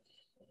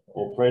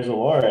Well, praise the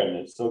Lord.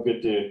 It's so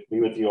good to be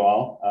with you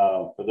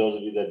all. For those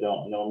of you that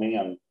don't know me,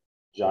 I'm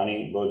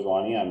Johnny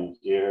Bojwani. I'm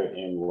here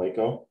in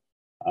Waco,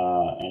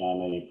 and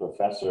I'm a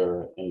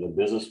professor in the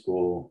business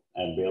school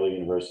at Baylor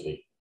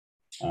University.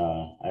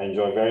 I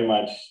enjoy very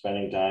much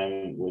spending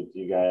time with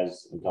you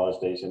guys in College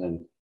Station.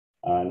 And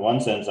in one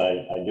sense,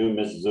 I do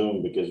miss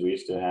Zoom because we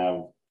used to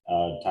have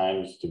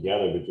times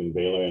together between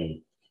Baylor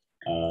and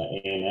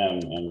A&M,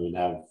 and we'd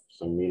have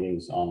some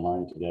meetings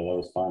online together. That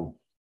was fun.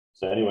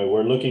 So anyway,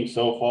 we're looking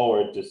so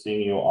forward to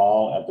seeing you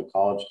all at the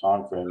college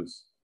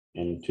conference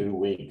in 2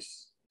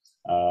 weeks.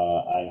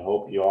 I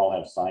hope you all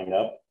have signed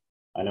up.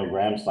 I know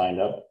Graham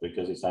signed up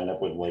because he signed up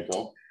with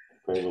Waco.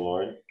 Praise the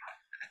Lord.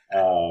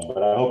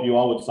 But I hope you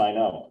all would sign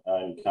up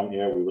and come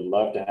here. We would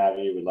love to have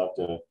you. We'd love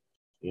to,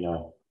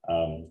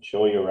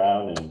 show you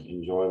around and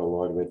enjoy the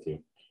Lord with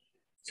you.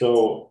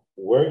 So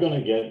we're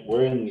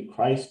in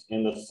Christ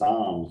in the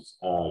Psalms.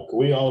 Could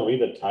we all read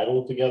the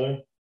title together?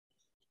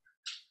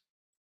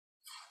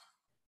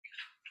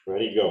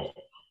 Ready, go.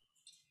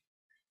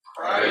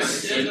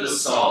 Christ in the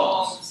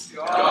Psalms,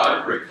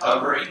 God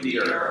recovering the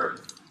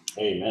earth.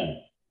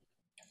 Amen.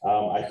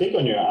 I think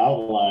on your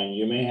outline,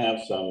 you may have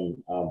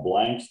some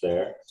blanks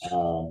there.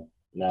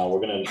 Now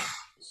we're going to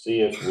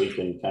see if we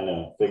can kind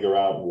of figure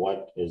out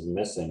what is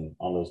missing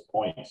on those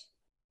points.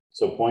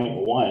 So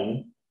point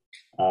one,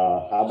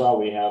 how about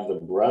we have the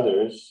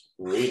brothers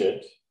read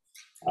it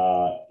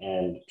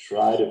and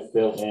try to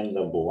fill in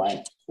the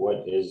blank.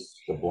 What is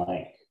the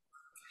blank?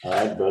 All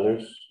right,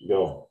 brothers,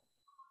 go.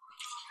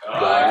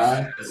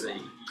 God has a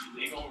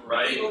legal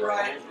right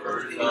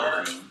over the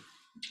earth.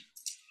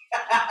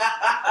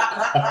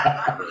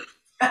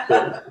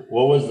 So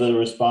what was the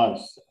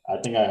response? I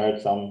think I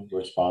heard some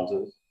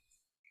responses.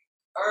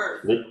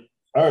 Earth. The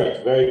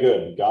earth, very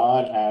good.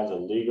 God has a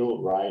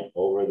legal right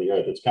over the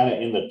earth. It's kind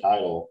of in the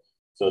title,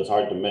 so it's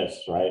hard to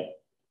miss, right?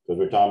 Because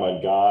we're talking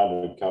about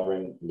God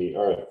recovering the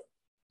earth.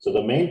 So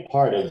the main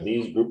part of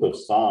these group of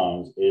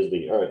Psalms is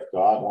the earth.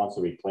 God wants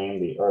to reclaim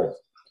the earth.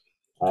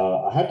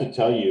 I have to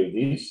tell you,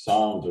 these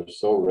Psalms are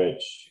so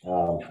rich.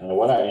 And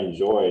what I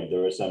enjoyed,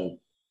 there were some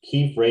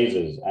key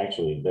phrases,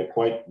 actually.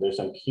 There's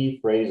some key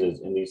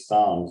phrases in these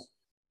Psalms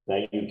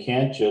that you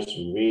can't just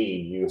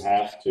read. You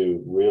have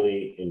to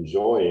really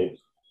enjoy it,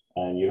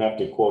 and you have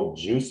to, quote,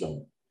 juice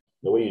them.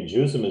 The way you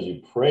juice them is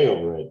you pray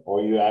over it,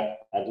 or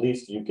at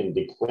least you can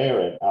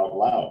declare it out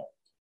loud.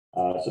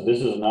 So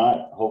this is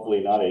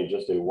hopefully not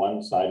just a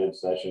one-sided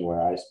session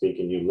where I speak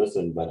and you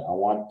listen, but I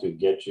want to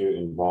get you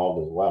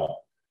involved as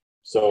well.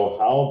 So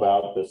how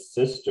about the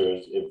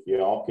sisters, if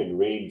y'all could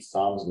read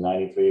Psalms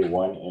 93,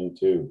 1 and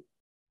 2.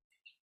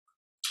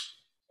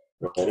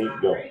 Ready?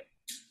 Go.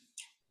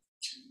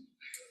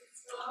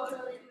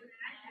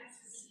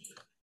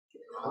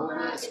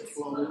 God has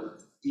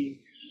clothed thee,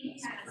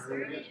 has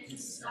girded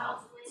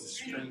himself with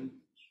strength.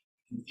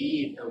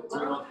 Indeed, the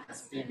world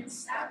has been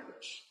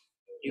established.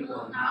 It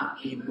will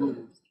not be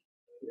moved.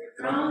 The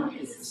throne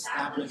is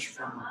established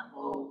from of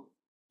old.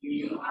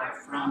 You are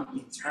from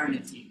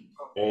eternity.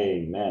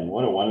 Amen.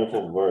 What a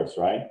wonderful verse,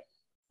 right?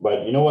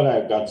 But you know what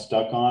I got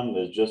stuck on?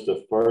 There's just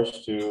the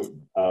first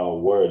two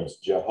words.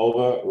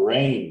 Jehovah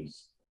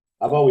reigns.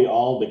 How about we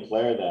all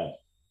declare that?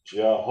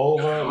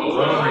 Jehovah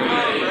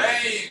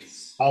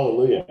reigns.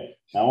 Hallelujah.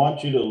 Now I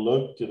want you to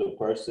look to the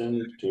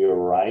person to your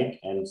right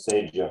and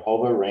say,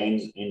 Jehovah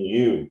reigns in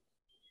you.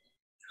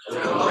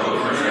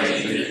 Jehovah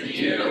reigns in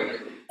you.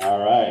 All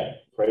right.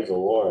 Praise the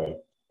Lord.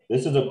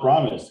 This is a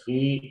promise.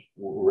 He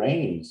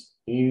reigns.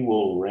 He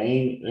will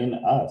reign in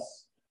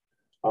us.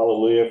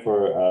 Hallelujah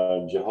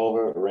for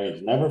Jehovah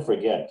reigns. Never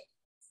forget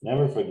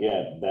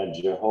that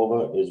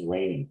Jehovah is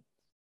reigning.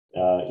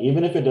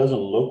 Even if it doesn't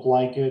look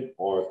like it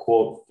or,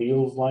 quote,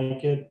 feels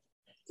like it,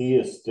 he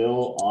is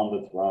still on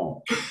the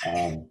throne.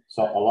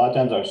 So a lot of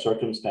times our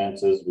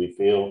circumstances, we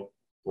feel,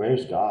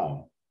 where's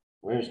God?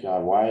 Where's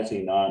God? Why is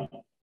he not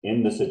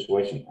in the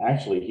situation?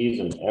 Actually, he's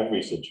in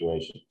every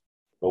situation,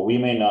 but we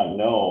may not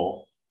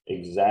know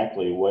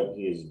exactly what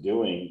he is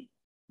doing.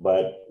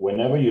 But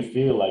whenever you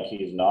feel like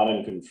he's not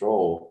in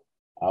control,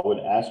 I would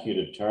ask you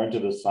to turn to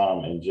the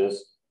Psalm and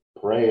just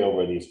pray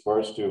over these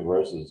first two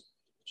verses.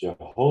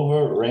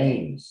 Jehovah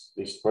reigns,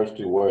 these first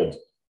two words,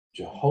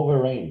 Jehovah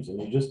reigns.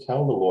 And you just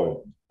tell the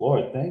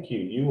Lord, thank you.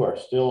 You are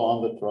still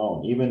on the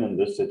throne, even in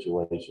this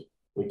situation.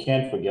 We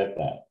can't forget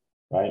that,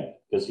 right?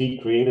 Because he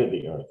created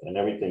the earth and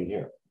everything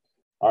here.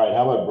 All right,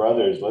 how about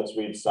brothers? Let's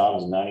read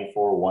Psalms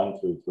 94, 1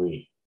 through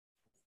 3.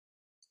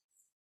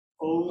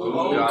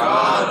 O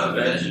God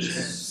of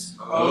vengeance,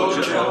 O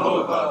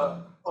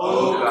Jehovah,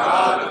 O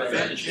God of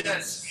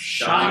vengeance,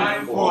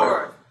 shine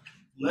forth.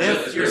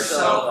 Lift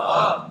yourself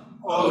up,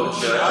 O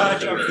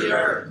Judge of the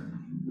earth.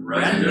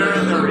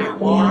 Render the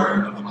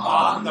reward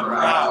upon the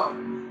proud.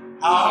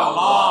 How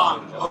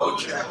long, O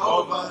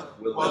Jehovah,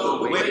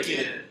 will the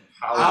wicked,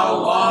 how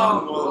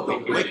long will the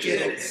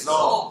wicked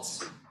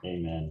exult?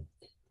 Amen.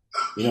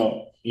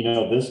 You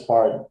know this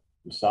part,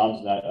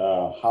 Psalms,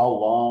 how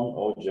long,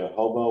 O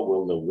Jehovah,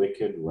 will the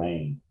wicked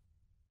reign?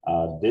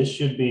 This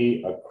should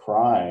be a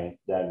cry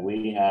that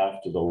we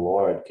have to the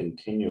Lord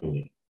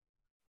continually.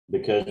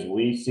 because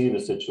we see the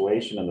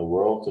situation in the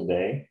world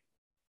today,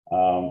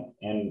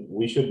 and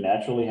we should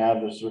naturally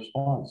have this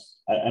response.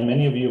 And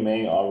many of you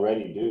may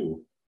already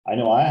do. I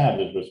know I have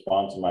this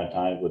response in my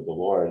times with the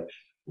Lord.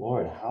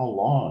 Lord, how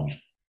long?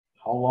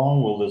 How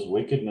long will this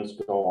wickedness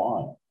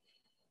go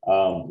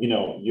on?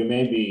 You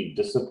may be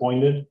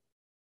disappointed.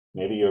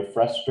 Maybe you're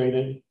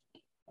frustrated.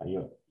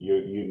 You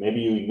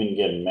maybe you even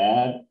get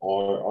mad,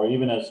 or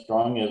even as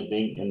strong as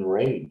being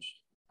enraged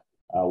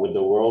with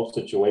the world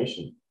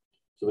situation.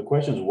 So the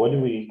question is, what do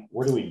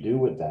we do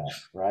with that,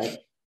 right?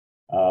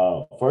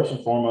 First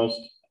and foremost,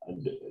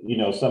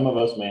 some of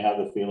us may have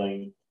the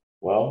feeling,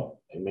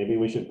 well, maybe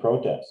we should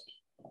protest,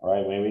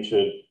 right? Maybe we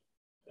should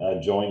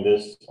join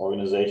this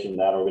organization,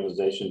 that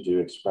organization to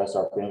express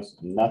our feelings.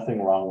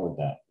 Nothing wrong with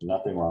that.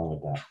 Nothing wrong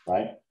with that,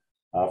 right?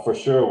 For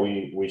sure,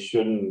 we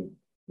shouldn't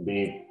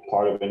be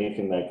part of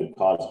anything that could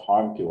cause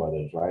harm to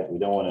others, right? We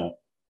don't want to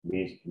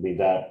be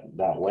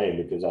that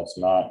way, because that's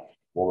not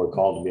what we're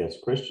called to be as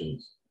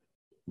Christians.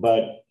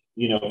 But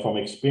from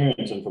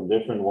experience and from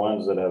different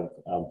ones that have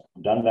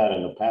done that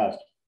in the past,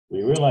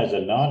 we realize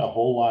that not a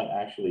whole lot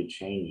actually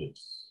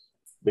changes.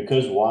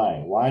 Because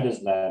why? Why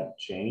does that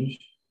change?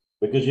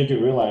 Because you have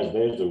to realize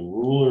there's a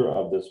ruler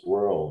of this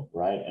world,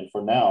 right? And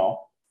for now,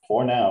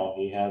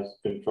 he has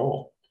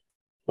control.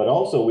 But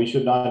also, we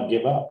should not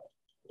give up,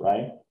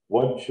 right?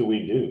 What should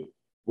we do?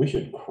 We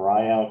should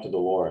cry out to the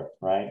Lord,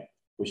 right?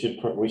 We should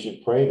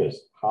pray this.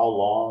 How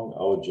long,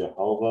 O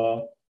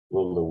Jehovah,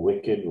 will the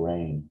wicked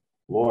reign?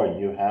 Lord,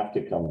 you have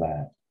to come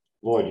back.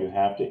 Lord, you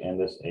have to end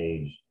this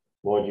age.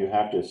 Lord, you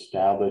have to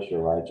establish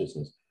your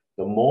righteousness.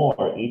 The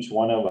more each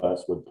one of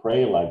us would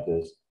pray like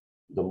this,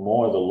 the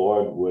more the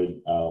Lord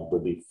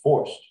would be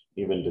forced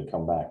even to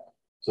come back.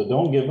 So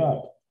don't give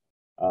up.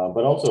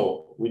 But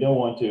also, we don't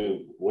want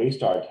to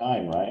waste our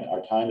time, right?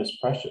 Our time is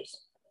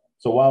precious.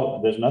 So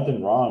while there's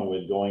nothing wrong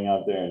with going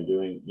out there and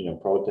doing,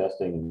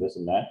 protesting and this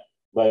and that,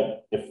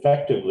 but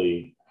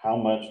effectively, how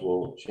much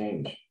will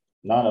change?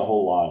 Not a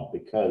whole lot,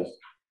 because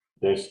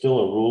there's still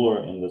a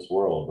ruler in this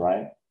world,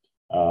 right?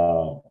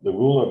 The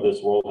ruler of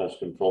this world has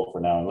control for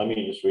now. And let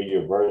me just read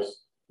you a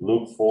verse,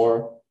 Luke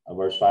 4,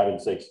 verse 5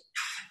 and 6.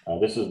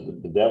 This is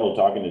the devil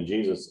talking to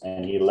Jesus,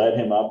 and he led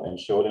him up and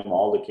showed him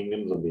all the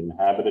kingdoms of the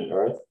inhabited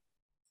earth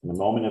in the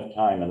moment of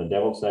time. And the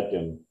devil said to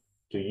him,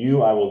 to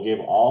you I will give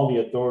all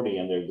the authority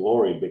and their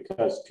glory,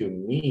 because to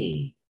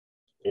me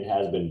it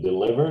has been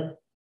delivered,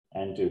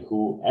 and to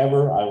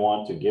whoever I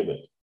want to give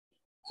it.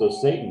 So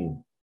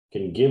Satan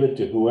can give it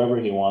to whoever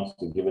he wants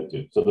to give it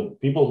to. So the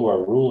people who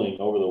are ruling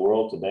over the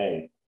world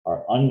today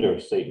are under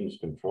Satan's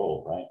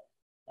control, right?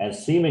 And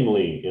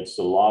seemingly it's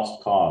the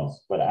lost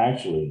cause, but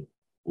actually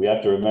we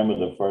have to remember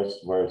the first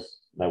verse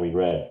that we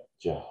read,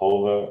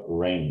 Jehovah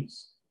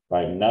reigns,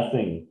 right?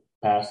 Nothing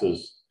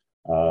happens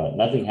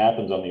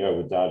on the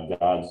earth without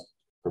God's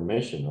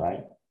permission,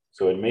 right?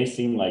 So it may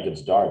seem like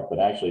it's dark, but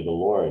actually the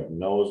Lord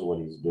knows what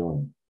he's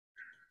doing.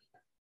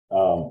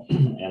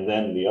 And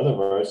then the other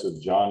verse is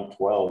John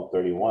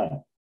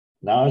 12:31.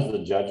 Now is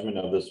the judgment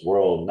of this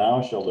world.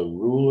 Now shall the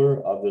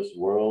ruler of this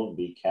world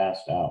be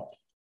cast out.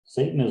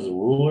 Satan is the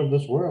ruler of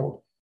this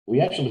world.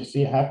 We actually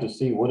have to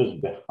see what is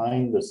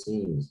behind the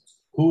scenes.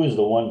 Who is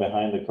the one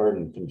behind the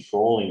curtain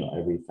controlling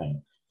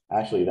everything?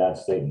 Actually,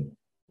 that's Satan.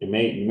 You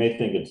may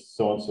think it's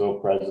so-and-so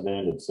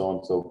president, it's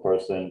so-and-so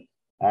person.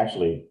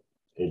 Actually,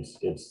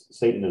 it's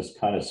Satan is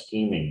kind of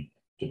scheming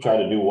to try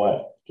to do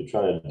what? To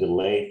try to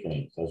delay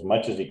things as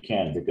much as he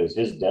can, because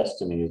his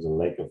destiny is a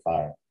lake of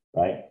fire,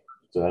 right?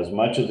 So as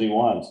much as he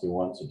wants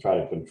to try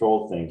to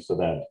control things so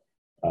that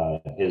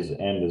his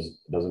end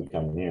doesn't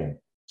come near.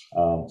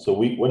 So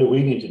what do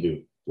we need to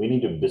do? We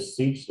need to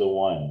beseech the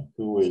one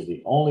who is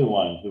the only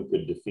one who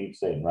could defeat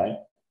Satan, right?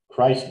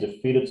 Christ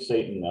defeated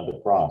Satan at the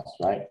cross,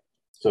 right?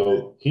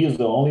 So he is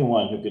the only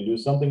one who can do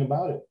something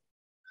about it.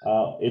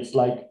 It's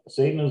like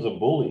Satan is a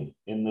bully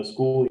in the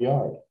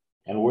schoolyard,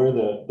 and we're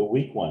the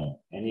weak one,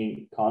 and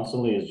he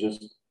constantly is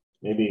just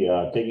maybe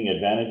taking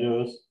advantage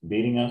of us,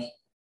 beating us.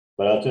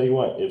 But I'll tell you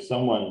what, if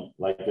someone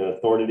like an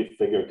authoritative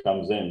figure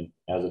comes in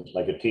as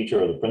like a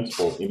teacher or the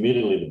principal,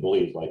 immediately the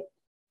bully is like,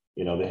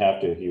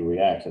 he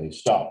reacts and he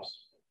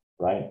stops,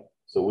 right?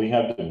 So we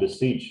have to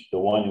beseech the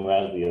one who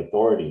has the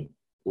authority,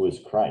 who is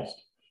Christ,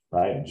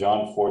 right?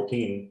 John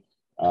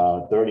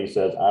 14:30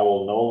 says, I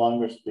will no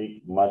longer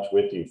speak much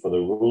with you, for the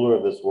ruler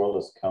of this world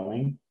is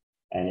coming,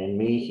 and in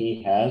me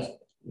he has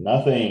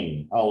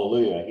nothing.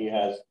 Hallelujah. He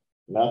has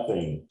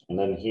nothing. And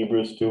then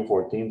Hebrews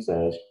 2:14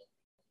 says,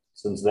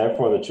 since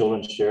therefore the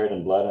children shared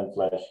in blood and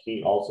flesh,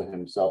 he also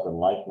himself in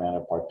like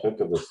manner partook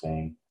of the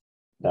same,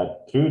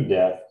 that through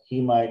death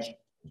he might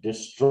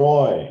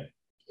destroy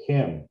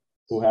him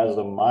who has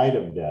the might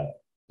of death,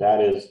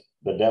 that is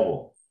the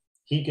devil.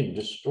 He can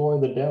destroy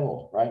the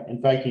devil, right?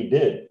 In fact, he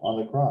did on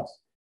the cross.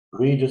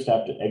 We just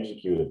have to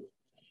execute it.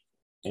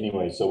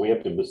 Anyway, so we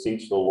have to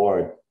beseech the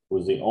Lord, who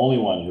is the only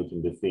one who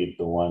can defeat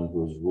the one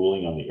who is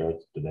ruling on the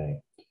earth today.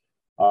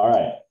 All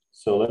right,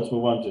 so let's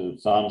move on to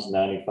Psalms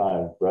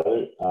 95.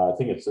 Brother, I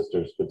think it's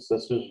sisters. Could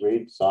sisters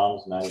read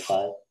Psalms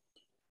 95?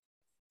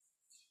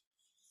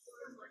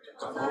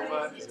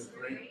 Jehovah is a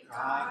great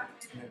God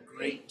and a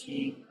great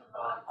King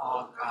above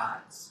all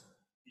gods.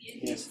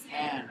 In his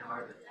hand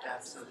are the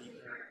depths of the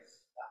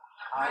earth. The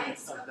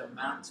heights of the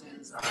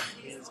mountains are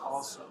his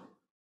also.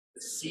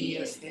 The sea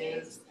is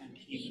his, and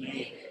he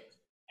made it,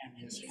 and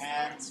his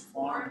hands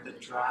formed the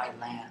dry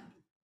land.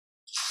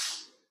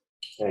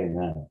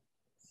 Amen.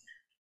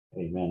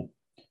 Amen.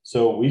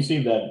 So we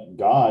see that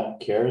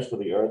God cares for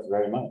the earth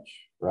very much,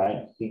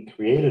 right? He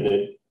created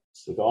it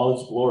with all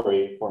its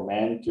glory for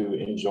man to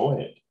enjoy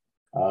it.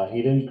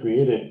 He didn't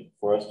create it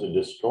for us to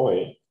destroy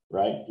it,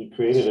 right? He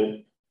created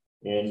it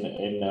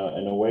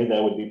in a way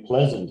that would be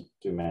pleasant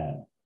to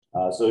man.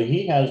 So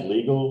he has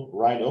legal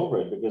right over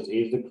it because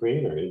he's the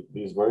creator.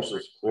 These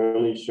verses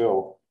clearly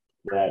show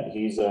that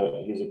he's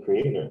a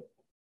creator.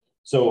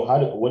 So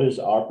what is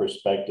our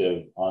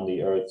perspective on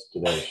the earth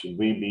today? Should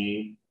we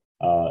be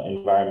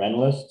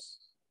environmentalists,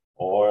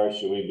 or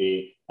should we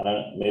be, I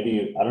don't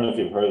know if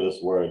you've heard of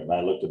this word, but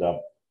I looked it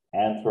up,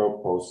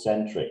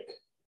 anthropocentric.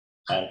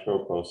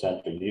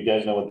 Anthropocentric. Do you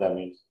guys know what that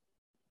means?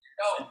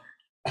 No.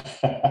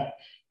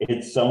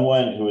 It's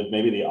someone who is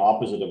maybe the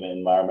opposite of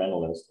an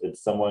environmentalist.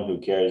 It's someone who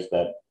cares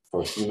that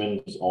for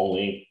humans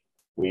only,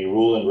 we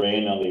rule and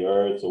reign on the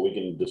earth so we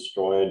can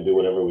destroy it, do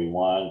whatever we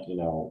want. You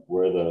know,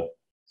 we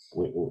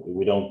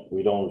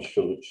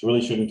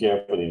really shouldn't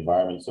care for the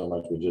environment so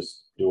much. We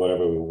just do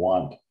whatever we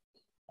want.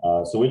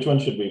 So which one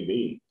should we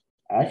be?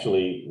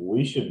 Actually,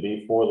 we should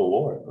be for the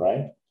Lord,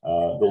 right?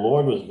 The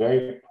Lord was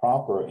very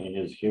proper in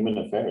his human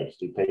affairs.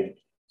 He paid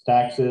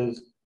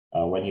taxes.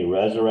 When he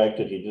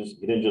resurrected, he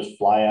didn't just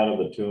fly out of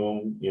the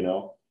tomb, you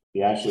know.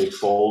 He actually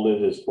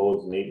folded his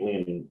clothes neatly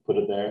and put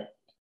it there.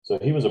 So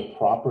he was a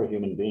proper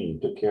human being,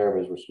 took care of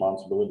his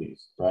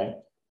responsibilities, right?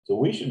 So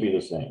we should be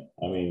the same.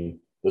 I mean,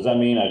 does that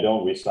mean I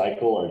don't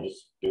recycle or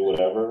just do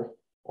whatever?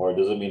 Or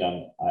does it mean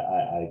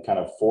I kind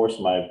of force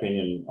my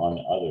opinion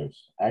on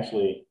others?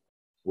 Actually,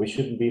 we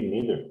shouldn't be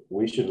neither.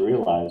 We should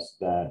realize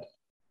that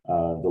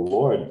the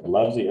Lord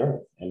loves the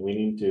earth, and we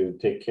need to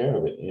take care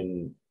of it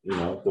in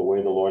the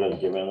way the Lord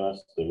has given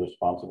us the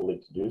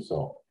responsibility to do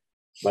so.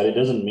 But it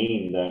doesn't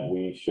mean that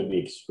we should be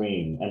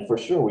extreme, and for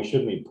sure we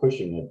shouldn't be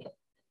pushing it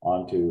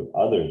onto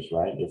others,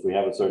 right? If we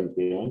have a certain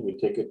feeling, we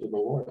take it to the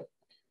Lord.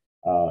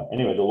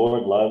 Anyway, the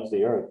Lord loves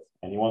the earth,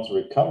 and he wants to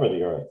recover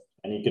the earth,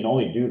 and he can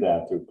only do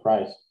that through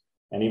Christ,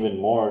 and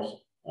even more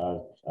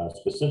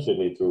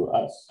specifically through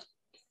us.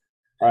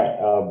 All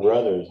right,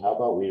 brothers, how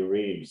about we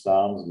read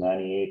Psalms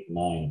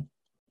 98:9?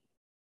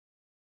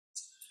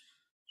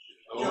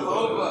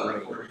 Jehovah,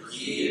 for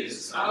he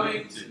is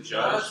coming to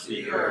judge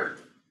the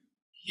earth.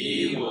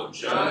 He will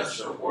judge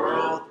the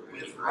world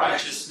with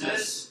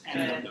righteousness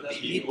and the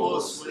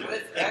peoples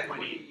with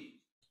equity.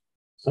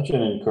 Such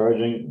an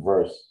encouraging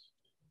verse.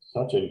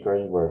 Such an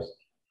encouraging verse.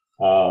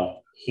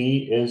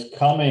 He is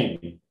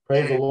coming.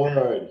 Praise the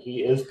Lord.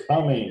 He is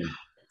coming.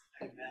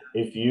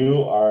 If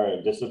you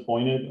are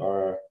disappointed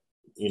or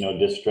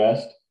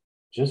distressed,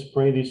 just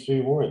pray these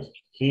 3 words.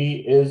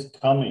 He is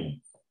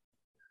coming.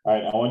 All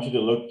right, I want you to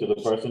look to the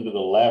person to the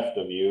left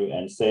of you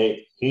and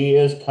say, he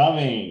is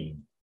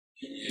coming.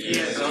 He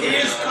is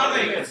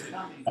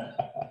coming.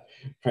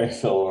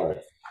 Praise the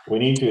Lord. We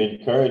need to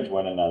encourage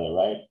one another,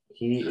 right?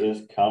 He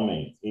is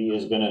coming. He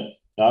is going to,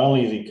 not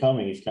only is he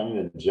coming, he's coming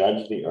to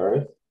judge the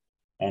earth,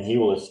 and he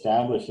will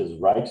establish his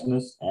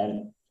righteousness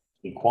and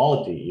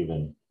equality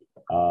even.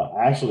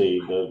 Actually,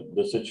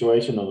 the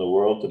situation in the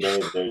world today,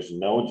 there's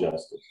no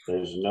justice.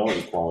 There's no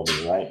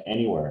equality, right?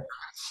 Anywhere.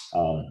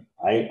 I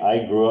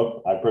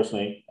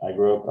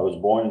was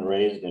born and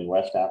raised in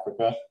West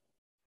Africa,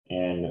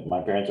 and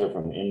my parents are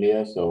from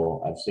India.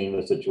 So I've seen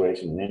the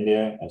situation in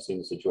India. I've seen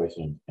the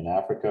situation in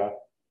Africa.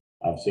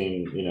 I've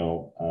seen,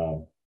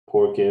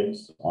 poor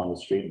kids on the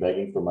street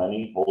begging for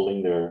money,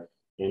 holding their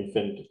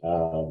infant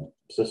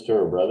sister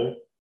or brother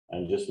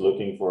and just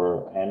looking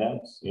for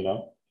handouts,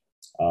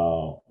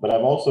 But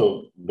I've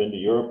also been to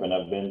Europe, and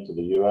I've been to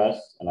the US,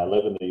 and I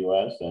live in the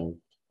US, and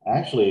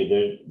actually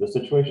the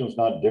situation is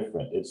not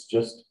different. It's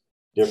just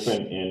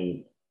different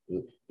in,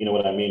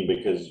 what I mean,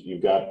 because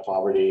you've got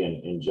poverty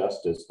and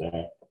injustice there,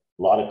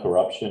 a lot of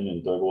corruption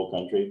in third world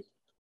countries.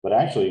 But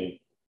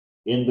actually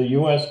in the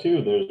US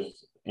too,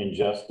 there's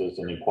injustice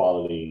and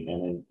inequality,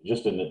 and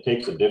it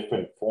takes a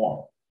different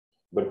form.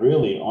 But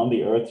really on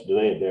the earth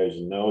today, there's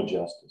no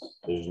justice.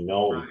 There's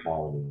no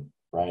equality,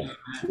 right?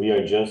 We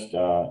are just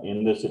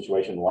in this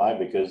situation. Why?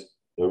 Because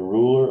the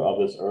ruler of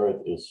this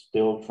earth is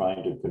still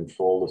trying to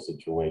control the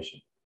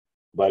situation.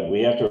 But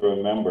we have to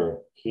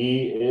remember,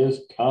 he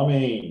is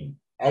coming.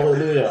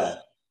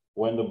 Hallelujah.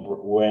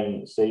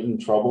 When Satan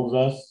troubles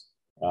us,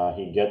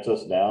 he gets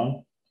us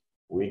down.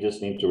 We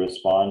just need to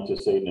respond to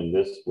Satan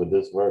with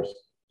this verse.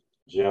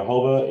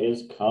 Jehovah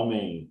is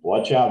coming.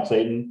 Watch out,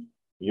 Satan.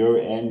 Your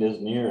end is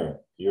near.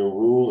 Your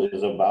rule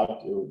is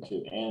about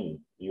to end.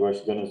 You are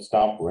going to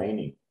stop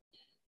reigning.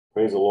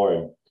 Praise the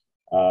Lord.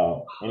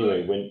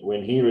 Anyway,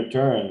 when he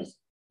returns,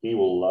 he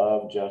will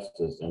love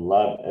justice and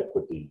love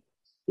equity.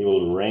 He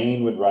will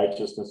reign with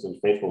righteousness and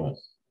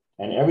faithfulness.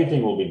 and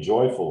everything will be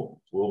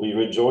joyful. We'll be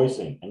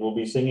rejoicing, and we'll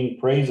be singing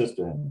praises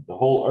to him. The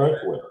whole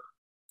earth will.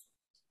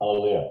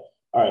 Hallelujah.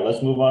 All right,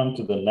 let's move on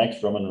to the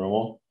next Roman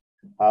numeral.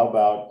 How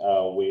about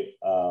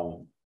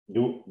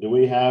do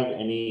we have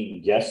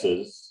any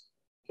guesses?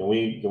 Can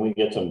we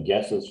get some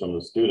guesses from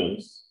the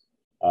students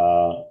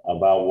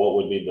about what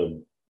would be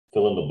the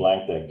fill in the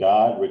blank there?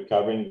 God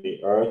recovering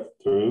the earth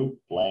through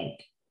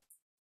blank.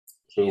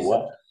 Through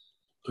what?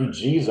 Through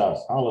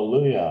Jesus.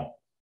 Hallelujah.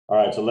 All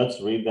right, so let's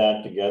read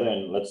that together,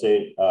 and let's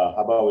say, how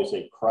about we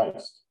say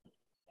Christ?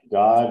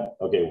 God,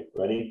 okay,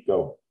 ready?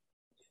 Go.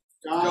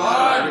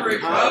 God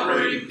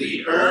recovering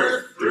the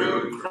earth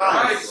through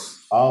Christ.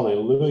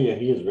 Hallelujah.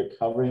 He is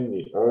recovering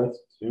the earth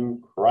through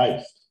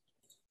Christ.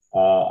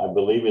 I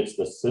believe it's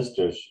the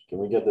sisters. Can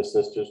we get the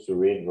sisters to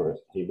read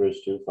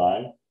Hebrews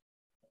 2:5?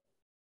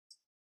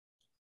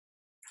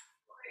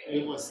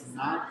 It was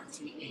not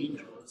to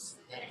angels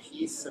that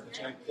he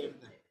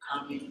subjected the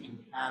coming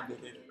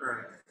inhabited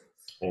earth.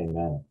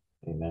 Amen.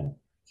 Amen.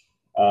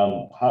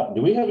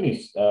 Do we have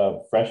any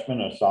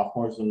freshmen or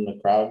sophomores in the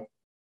crowd?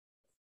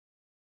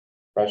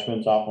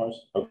 Freshmen, sophomores?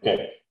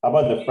 Okay. How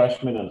about the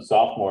freshmen and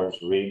sophomores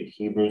read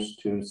Hebrews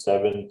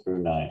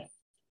 2:7-9?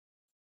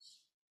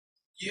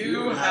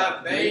 You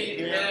have made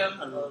him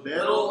a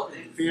little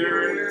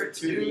inferior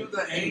to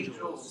the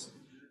angels.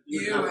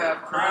 You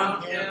have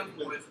crowned him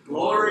with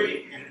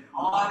glory and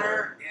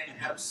honor and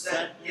have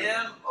set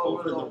him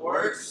over the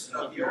works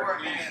of your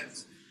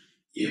hands.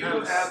 You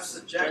have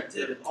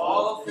subjected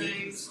all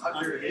things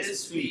under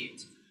his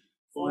feet.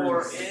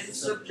 For in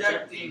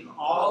subjecting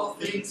all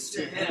things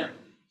to him,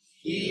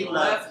 he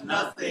left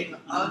nothing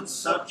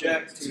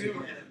unsubject to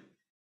him.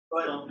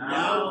 But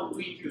now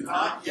we do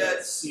not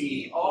yet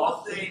see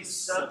all things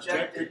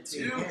subjected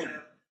to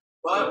him,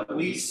 but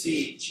we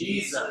see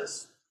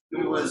Jesus,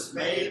 who was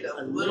made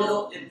a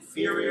little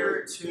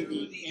inferior to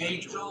the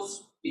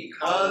angels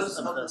because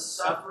of the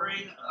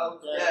suffering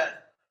of death,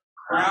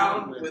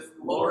 crowned with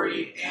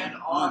glory and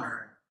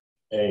honor.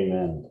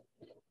 Amen.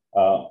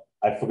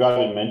 I forgot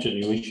to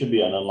mention, we should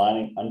be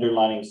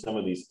underlining some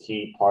of these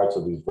key parts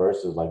of these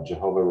verses, like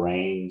Jehovah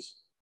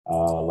reigns,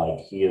 like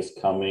he is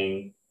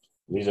coming.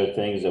 These are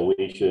things that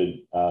we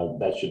should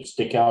that should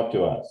stick out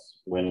to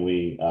us when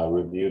we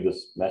review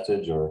this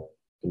message or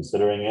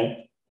considering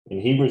it. In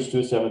Hebrews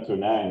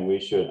 2:7-9, we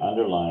should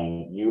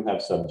underline, you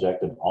have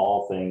subjected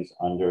all things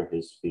under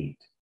his feet.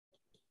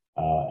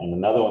 And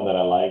another one that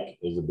I like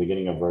is the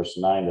beginning of verse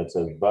 9 that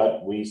says,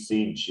 but we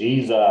see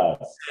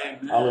Jesus.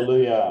 Amen.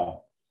 Hallelujah.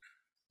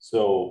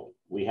 So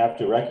we have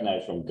to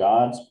recognize from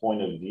God's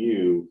point of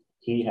view,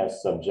 he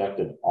has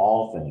subjected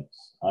all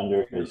things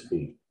under his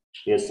feet.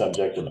 He has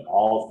subjected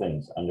all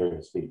things under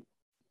his feet.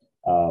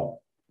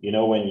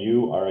 When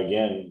you are,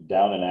 again,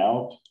 down and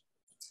out,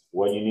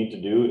 what you need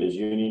to do is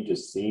you need to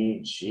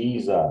see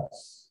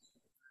Jesus.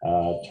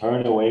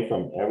 Turn away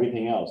from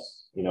everything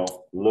else,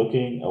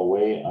 looking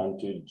away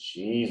unto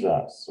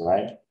Jesus,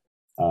 right?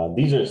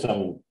 These are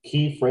some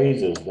key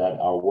phrases that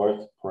are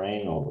worth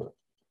praying over,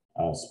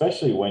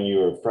 especially when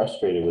you're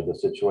frustrated with the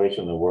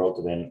situation in the world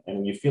today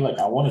and you feel like,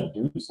 I want to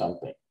do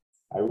something.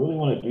 I really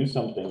want to do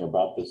something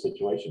about this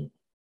situation.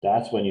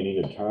 That's when you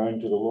need to turn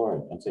to the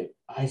Lord and say,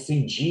 I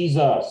see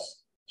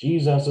Jesus.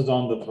 Jesus is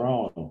on the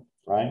throne,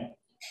 right?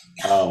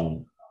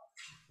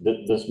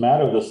 This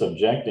matter of the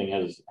subjecting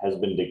has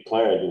been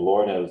declared. The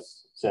Lord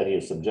has said he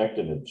has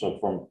subjected it. So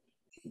from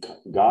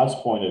God's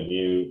point of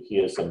view, he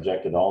has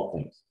subjected all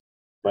things.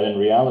 But in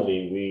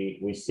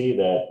reality, we see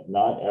that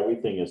not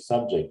everything is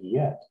subject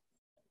yet.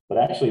 But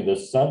actually the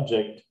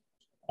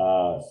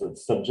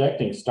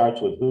subjecting starts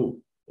with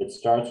who? It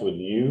starts with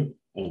you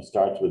and it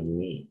starts with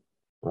me,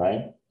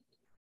 right?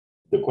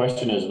 The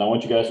question is, and I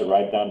want you guys to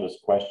write down this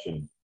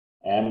question,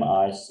 am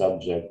I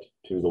subject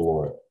to the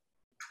Lord?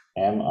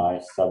 Am I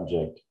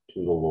subject to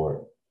the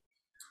Lord?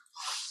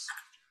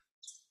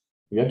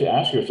 You have to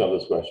ask yourself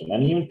this question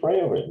and even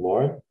pray over it.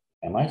 Lord,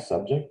 am I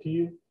subject to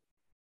you?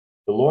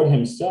 The Lord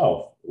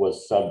himself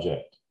was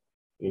subject.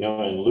 In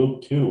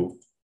Luke 2,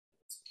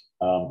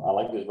 I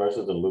like these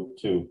verses in Luke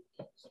 2.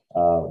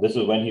 This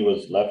is when he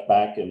was left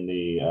back in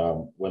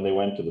when they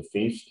went to the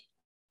feast.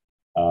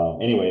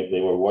 Anyway, they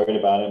were worried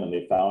about him and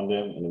they found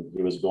him and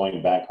he was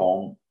going back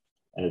home.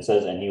 And it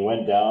says, and he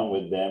went down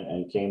with them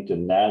and came to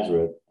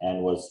Nazareth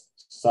and was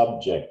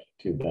subject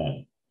to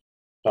them.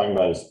 Talking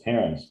about his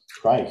parents,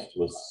 Christ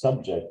was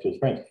subject to his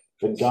parents.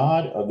 The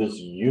God of this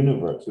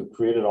universe who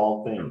created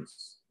all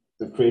things,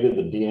 who created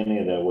the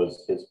DNA that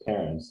was his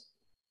parents,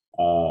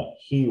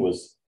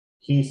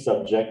 he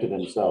subjected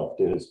himself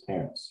to his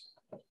parents.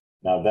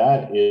 Now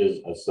that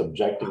is a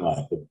subjecting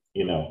life.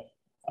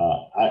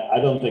 I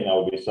don't think I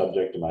would be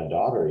subject to my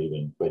daughter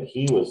even, but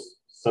he was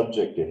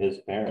subject to his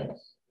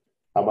parents.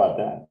 How about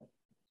that?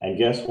 And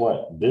guess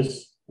what?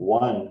 This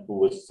one who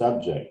was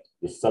subject,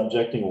 the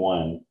subjecting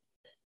one,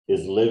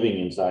 is living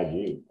inside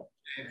you.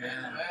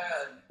 Amen.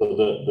 So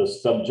the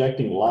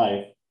subjecting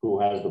life who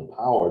has the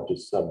power to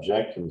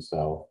subject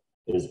himself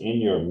is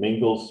in your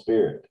mingled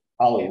spirit.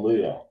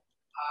 Hallelujah.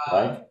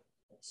 Right?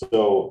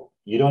 So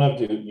You don't have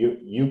to,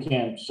 you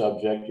can't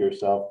subject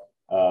yourself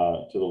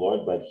to the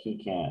Lord, but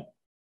he can.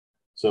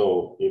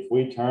 So if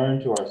we turn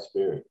to our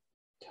spirit,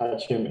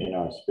 touch him in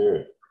our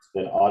spirit,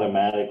 then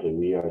automatically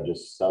we are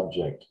just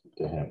subject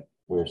to him.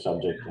 We're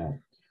subject to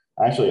him.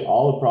 Actually,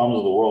 all the problems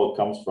of the world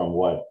comes from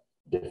what?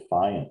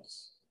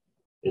 Defiance.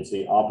 It's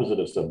the opposite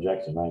of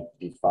subjection, right?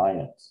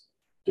 Defiance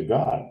to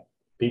God.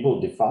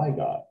 People defy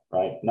God,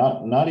 right?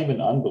 Not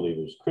even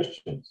unbelievers,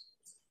 Christians.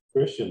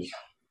 Christians,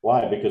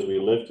 why? Because we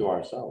live to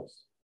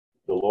ourselves.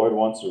 The Lord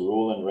wants to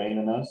rule and reign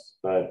in us,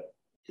 but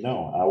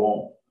no,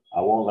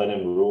 I won't let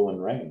him rule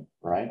and reign,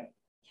 right?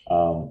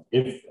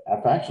 If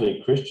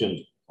actually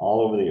Christians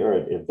all over the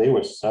earth, if they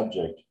were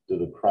subject to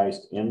the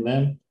Christ in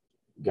them,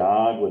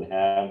 God would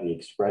have the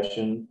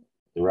expression,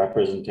 the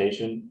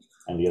representation,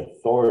 and the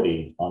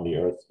authority on the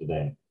earth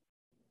today.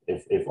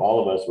 If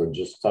all of us were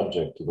just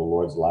subject to the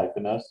Lord's life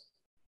in us,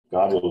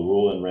 God will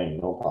rule and reign,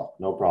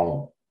 no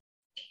problem.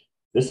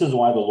 This is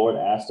why the Lord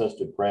asked us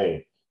to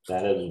pray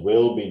that his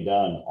will be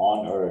done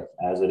on earth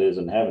as it is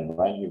in heaven,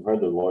 right? You've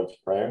heard the Lord's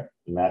Prayer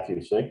in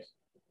Matthew 6.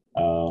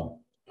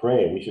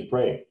 We should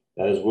pray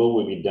that his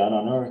will be done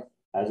on earth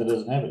as it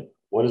is in heaven.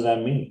 What does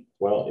that mean?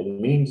 Well, it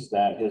means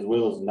that his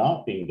will is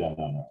not being done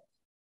on earth.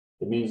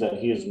 It means that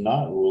he is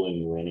not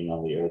ruling and reigning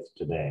on the earth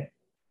today,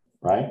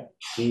 right?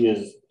 He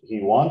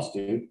wants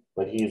to,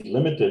 but he is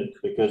limited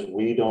because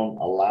we don't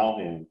allow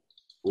him.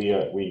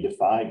 We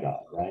defy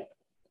God, right?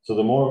 So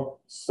the more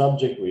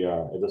subject we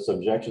are, if the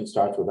subjection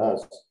starts with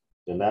us,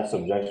 then that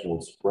subjection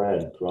will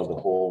spread throughout the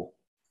whole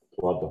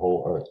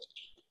earth.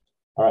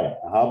 All right,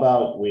 how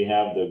about we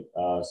have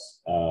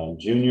the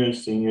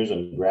juniors, seniors,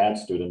 and grad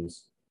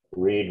students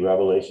read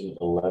Revelation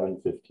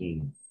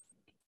 11:15.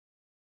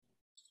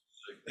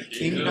 The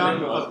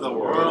kingdom of the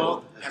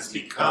world has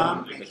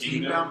become the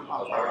kingdom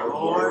of our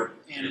Lord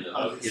and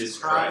of his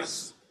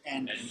Christ,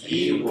 and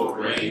he will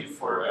reign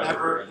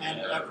forever and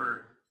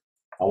ever.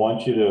 I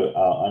want you to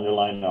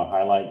underline or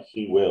highlight,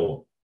 he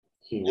will.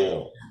 He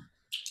will.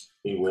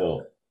 He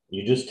will.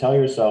 You just tell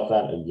yourself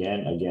that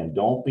again.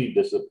 Don't be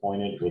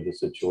disappointed with the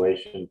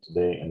situation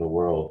today in the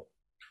world.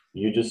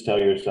 You just tell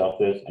yourself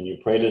this and you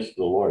pray this to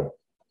the Lord.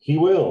 He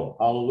will.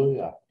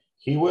 Hallelujah.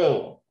 He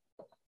will.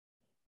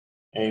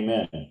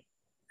 Amen.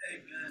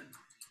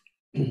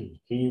 Amen.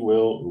 He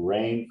will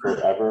reign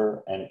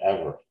forever and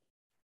ever.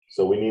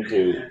 So we need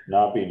to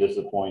not be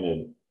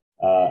disappointed.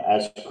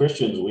 As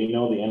Christians, we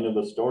know the end of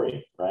the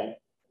story, right?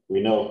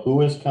 We know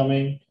who is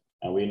coming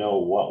and we know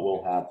what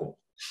will happen.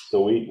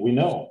 So we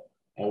know,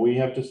 and we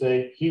have to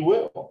say, he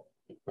will,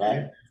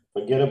 right?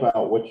 Forget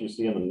about what you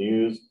see in the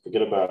news.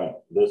 Forget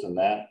about this and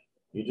that.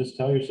 You just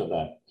tell yourself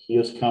that he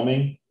is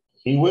coming.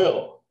 He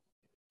will.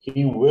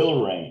 He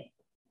will reign.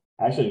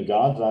 Actually, in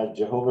God's eyes,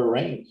 Jehovah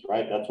reigns,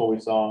 right? That's what we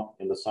saw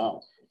in the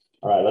Psalms.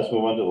 All right, let's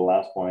move on to the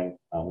last point.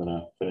 I'm going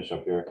to finish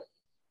up here.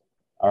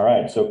 All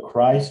right, so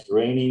Christ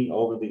reigning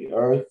over the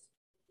earth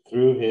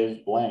through his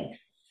blank.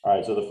 All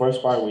right, so the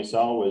first part we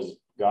saw was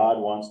God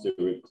wants to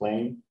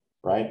reclaim,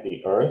 right,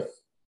 the earth.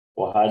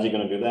 Well, how's he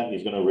going to do that?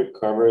 He's going to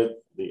recover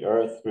the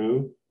earth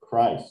through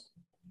Christ.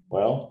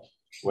 Well,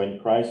 when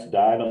Christ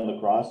died on the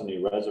cross and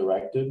he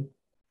resurrected,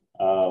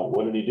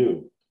 what did he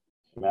do?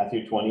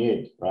 Matthew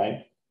 28,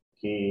 right?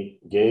 He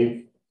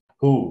gave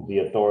who the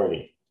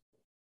authority?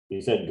 He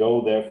said,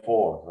 go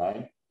therefore,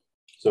 right?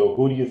 So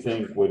who do you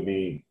think would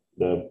be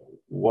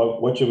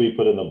what should we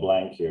put in the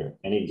blank here?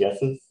 Any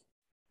guesses?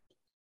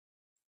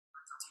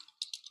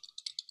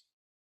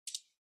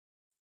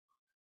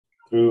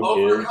 Through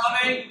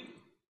Overcoming.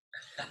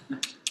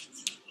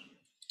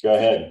 Go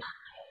ahead.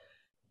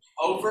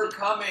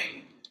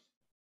 Overcoming.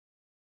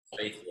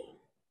 Faithful.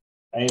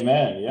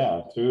 Amen.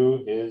 Yeah,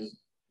 through his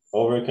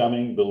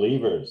overcoming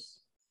believers.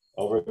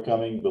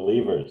 Overcoming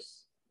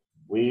believers.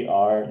 We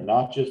are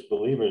not just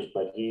believers,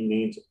 but he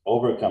needs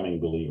overcoming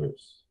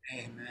believers.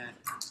 Amen.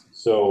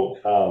 So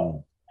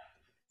how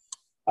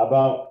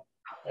about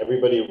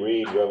everybody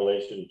read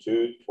Revelation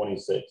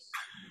 2:26.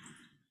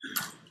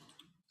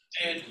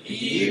 And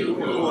he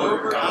who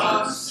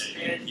overcomes,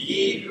 and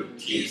he who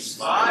keeps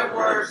my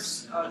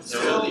words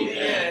until the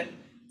end,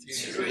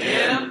 to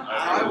him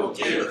I will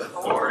give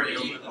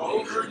authority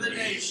over the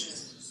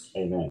nations.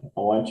 Amen. I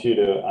want you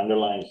to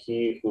underline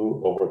he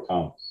who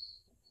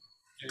overcomes.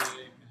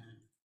 Amen.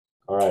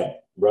 All right,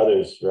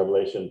 brothers,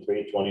 Revelation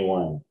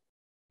 3:21.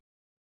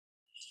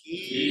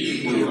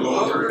 He who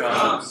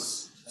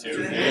overcomes,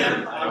 to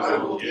him I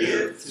will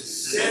give to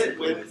sit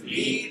with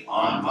me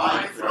on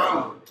my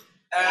throne,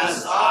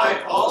 as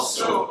I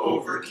also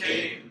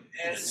overcame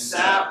and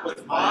sat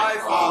with my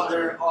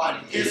Father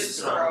on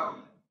his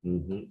throne.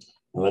 And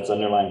let's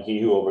underline he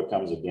who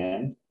overcomes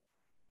again.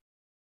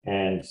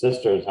 And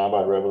sisters, how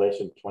about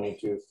Revelation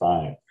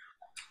 22:5?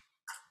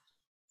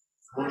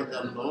 For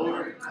the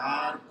Lord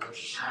God will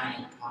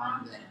shine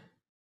upon them,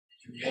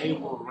 and they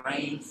will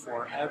reign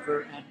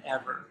forever and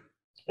ever.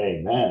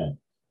 Amen.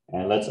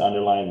 And let's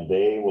underline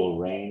they will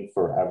reign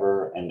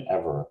forever and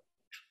ever.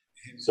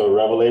 So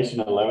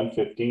Revelation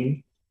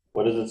 11:15,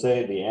 what does it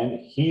say at the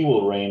end? He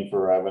will reign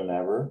forever and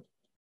ever.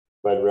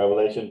 But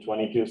Revelation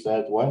 22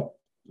 says what?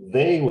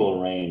 They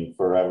will reign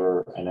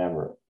forever and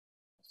ever.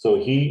 So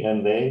he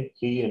and they,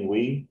 he and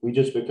we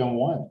just become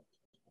one,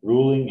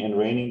 ruling and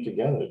reigning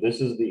together.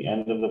 This is the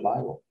end of the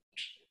Bible.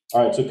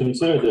 All right, so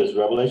consider this.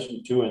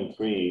 Revelation 2 and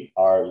 3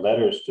 are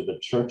letters to the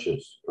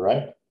churches,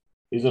 correct?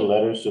 These are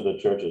letters to the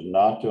churches,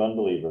 not to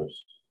unbelievers.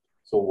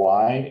 So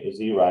why is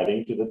he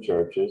writing to the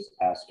churches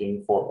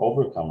asking for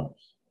overcomers?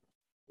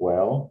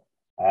 Well,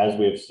 as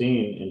we've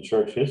seen in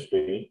church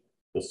history,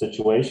 the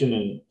situation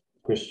in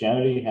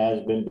Christianity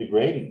has been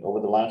degrading over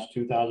the last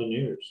 2,000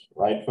 years,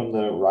 right from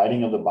the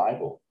writing of the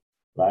Bible,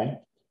 right?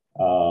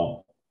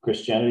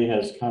 Christianity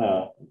has kind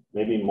of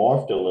maybe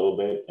morphed a little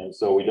bit, and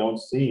so we don't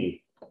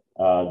see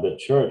the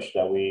church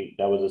that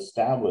was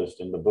established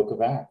in the book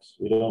of Acts.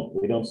 We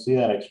don't see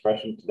that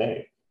expression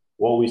today.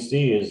 What we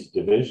see is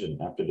division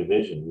after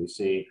division. We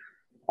see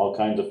all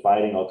kinds of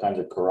fighting, all kinds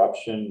of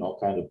corruption, all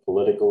kinds of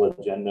political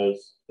agendas.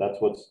 That's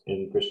what's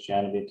in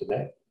Christianity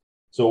today.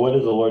 So what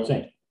is the Lord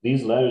saying?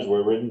 These letters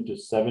were written to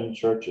 7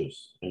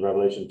 churches in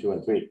Revelation 2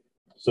 and 3.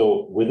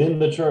 So within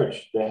the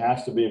church, there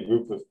has to be a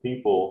group of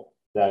people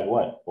that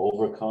what?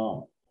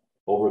 Overcome.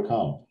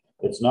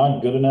 It's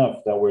not good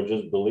enough that we're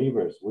just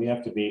believers. We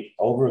have to be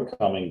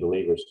overcoming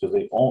believers, because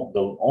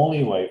the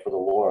only way for the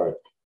Lord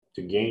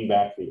to gain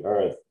back the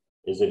earth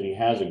is if he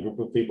has a group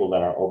of people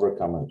that are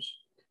overcomers.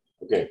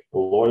 Okay, the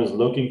Lord is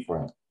looking for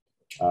him.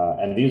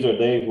 And these are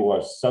they who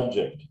are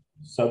subject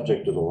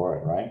to the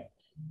Lord, right?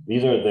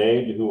 These are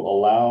they who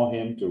allow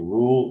him to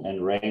rule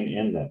and reign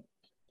in them.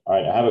 All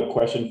right, I have a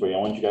question for you. I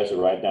want you guys to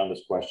write down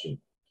this question.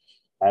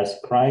 Has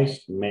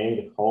Christ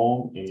made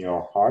home in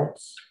your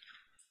hearts,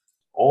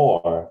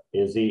 or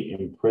is he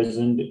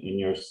imprisoned in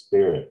your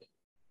spirit?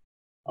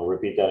 I'll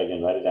repeat that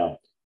again, write it down.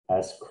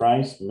 Has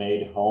Christ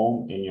made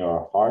home in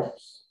your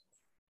hearts,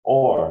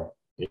 or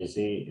is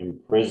he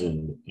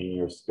imprisoned in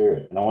your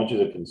spirit? And I want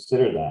you to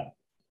consider that.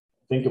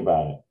 Think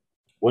about it.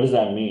 What does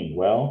that mean?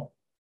 Well,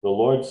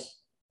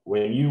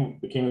 when you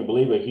became a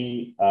believer,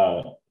 he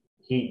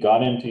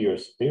got into your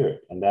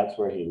spirit, and that's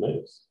where he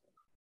lives.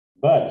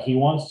 But he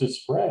wants to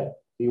spread.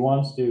 He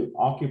wants to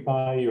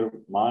occupy your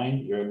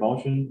mind, your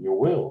emotion, your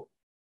will.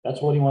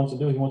 That's what he wants to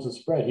do. He wants to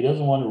spread. He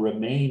doesn't want to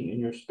remain in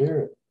your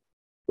spirit,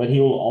 but he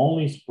will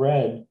only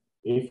spread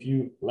if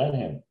you let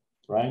him,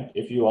 right?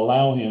 If you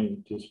allow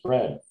him to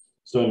spread.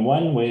 So in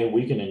one way,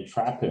 we can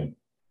entrap him.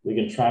 We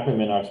can trap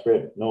him in our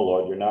spirit. No,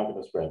 Lord, you're not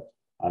going to spread.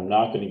 I'm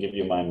not going to give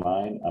you my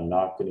mind. I'm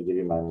not going to give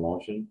you my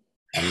emotion.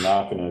 I'm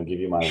not going to give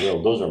you my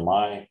will. Those are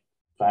my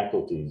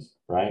faculties,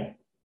 right?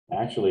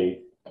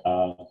 Actually,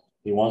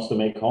 he wants to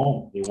make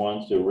home. He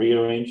wants to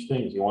rearrange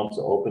things. He wants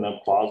to open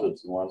up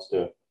closets. He wants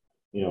to,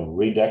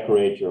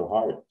 redecorate your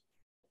heart.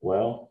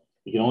 Well,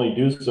 he can only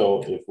do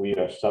so if we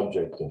are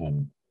subject to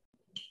him,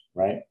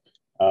 right?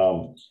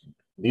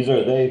 These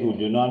are they who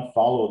do not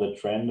follow the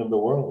trend of the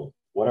world.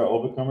 What are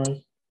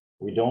overcomers?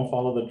 We don't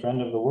follow the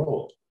trend of the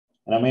world.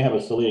 And I may have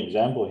a silly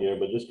example here,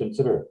 but just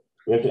consider,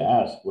 we have to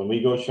ask, when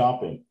we go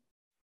shopping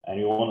and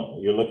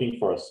you're looking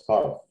for a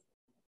scarf,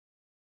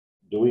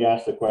 do we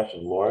ask the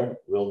question, Lord,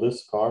 will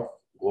this scarf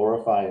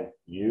glorify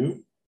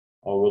you,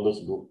 or will this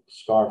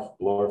scarf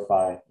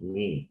glorify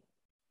me?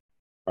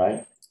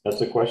 Right?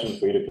 That's a question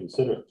for you to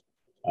consider.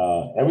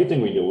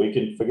 Everything we do, we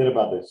can forget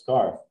about the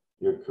scarf,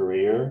 your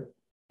career,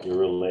 your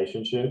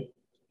relationship,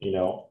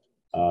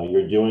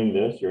 you're doing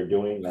this, you're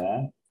doing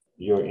that,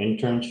 your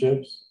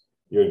internships,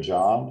 your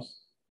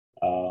jobs.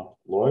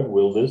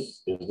 Lord,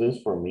 is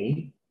this for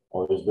me,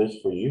 or is this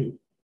for you?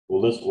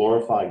 Will this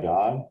glorify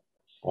God,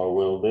 or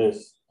will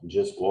this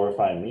just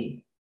glorify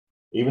me?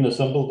 Even a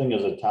simple thing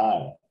as a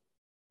tie,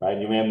 right?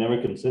 You may have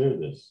never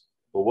considered this,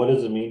 but what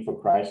does it mean for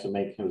Christ to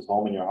make his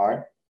home in your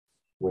heart?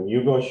 When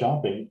you go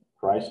shopping,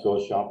 Christ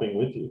goes shopping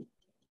with you,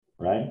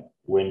 right?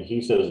 When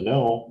he says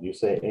no, you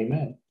say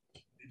amen.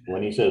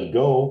 When he says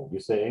go, you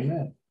say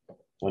amen.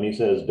 When he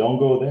says don't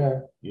go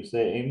there, you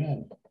say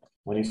amen.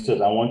 When he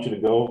says I want you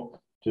to go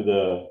to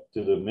the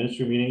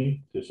ministry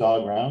meeting, to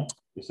solid ground,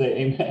 you say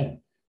amen.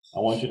 I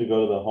want you to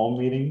go to the home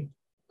meeting,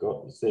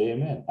 go say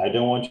amen. I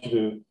don't want you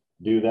to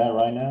do that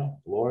right now.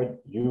 Lord,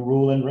 you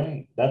rule and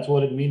reign. That's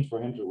what it means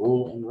for him to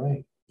rule and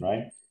reign,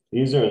 right?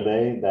 These are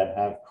they that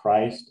have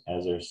Christ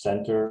as their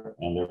center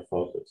and their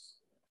focus.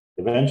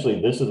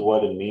 Eventually, this is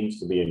what it means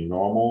to be a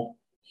normal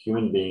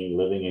human being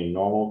living a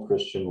normal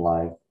Christian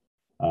life.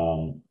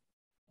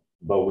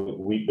 But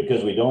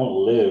because we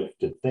don't live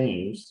to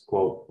things,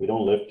 quote, we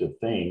don't live to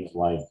things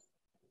like,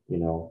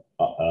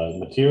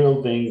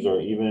 material things,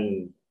 or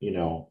even,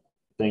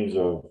 things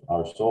of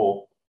our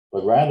soul,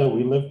 but rather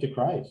we live to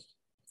Christ.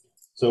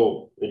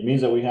 So it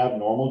means that we have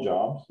normal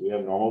jobs, we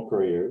have normal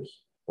careers,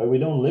 but we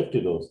don't live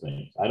to those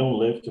things. I don't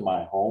live to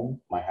my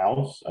home, my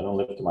house. I don't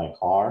live to my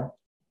car.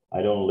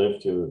 I don't live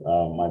to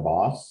my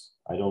boss.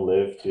 I don't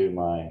live to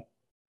my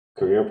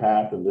career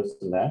path and this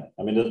and that.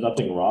 I mean, there's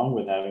nothing wrong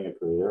with having a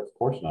career, of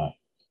course not.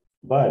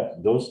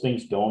 But those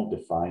things don't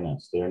define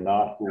us. They're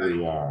not who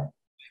we are.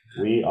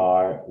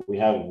 We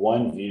have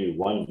one view,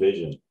 one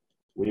vision.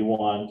 We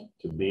want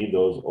to be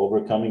those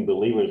overcoming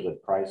believers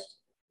that Christ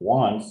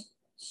wants,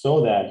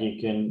 so that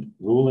he can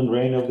rule and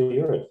reign over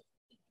the earth.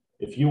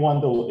 If you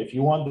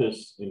want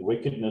this in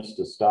wickedness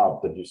to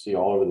stop that you see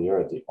all over the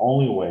earth, the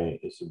only way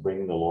is to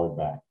bring the Lord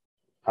back.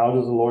 How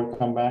does the Lord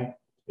come back?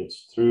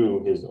 It's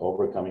through his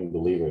overcoming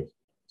believers.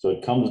 So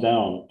it comes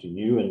down to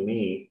you and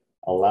me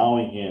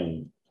allowing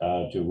him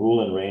to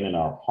rule and reign in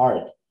our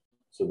heart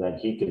so that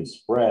he can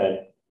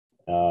spread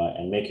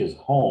and make his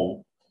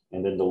home.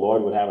 And then the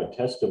Lord would have a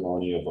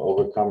testimony of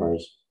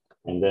overcomers.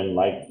 And then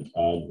like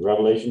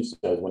Revelation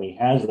says, when he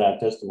has that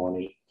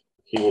testimony,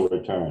 he will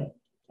return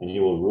and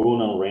he will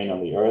rule and reign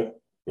on the earth.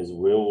 His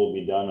will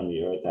be done on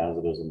the earth as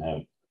it is in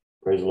heaven.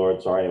 Praise the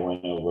Lord. Sorry, I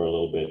went over a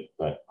little bit,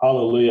 but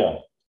hallelujah.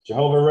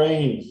 Jehovah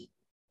reigns.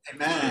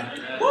 Amen.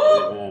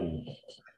 Amen.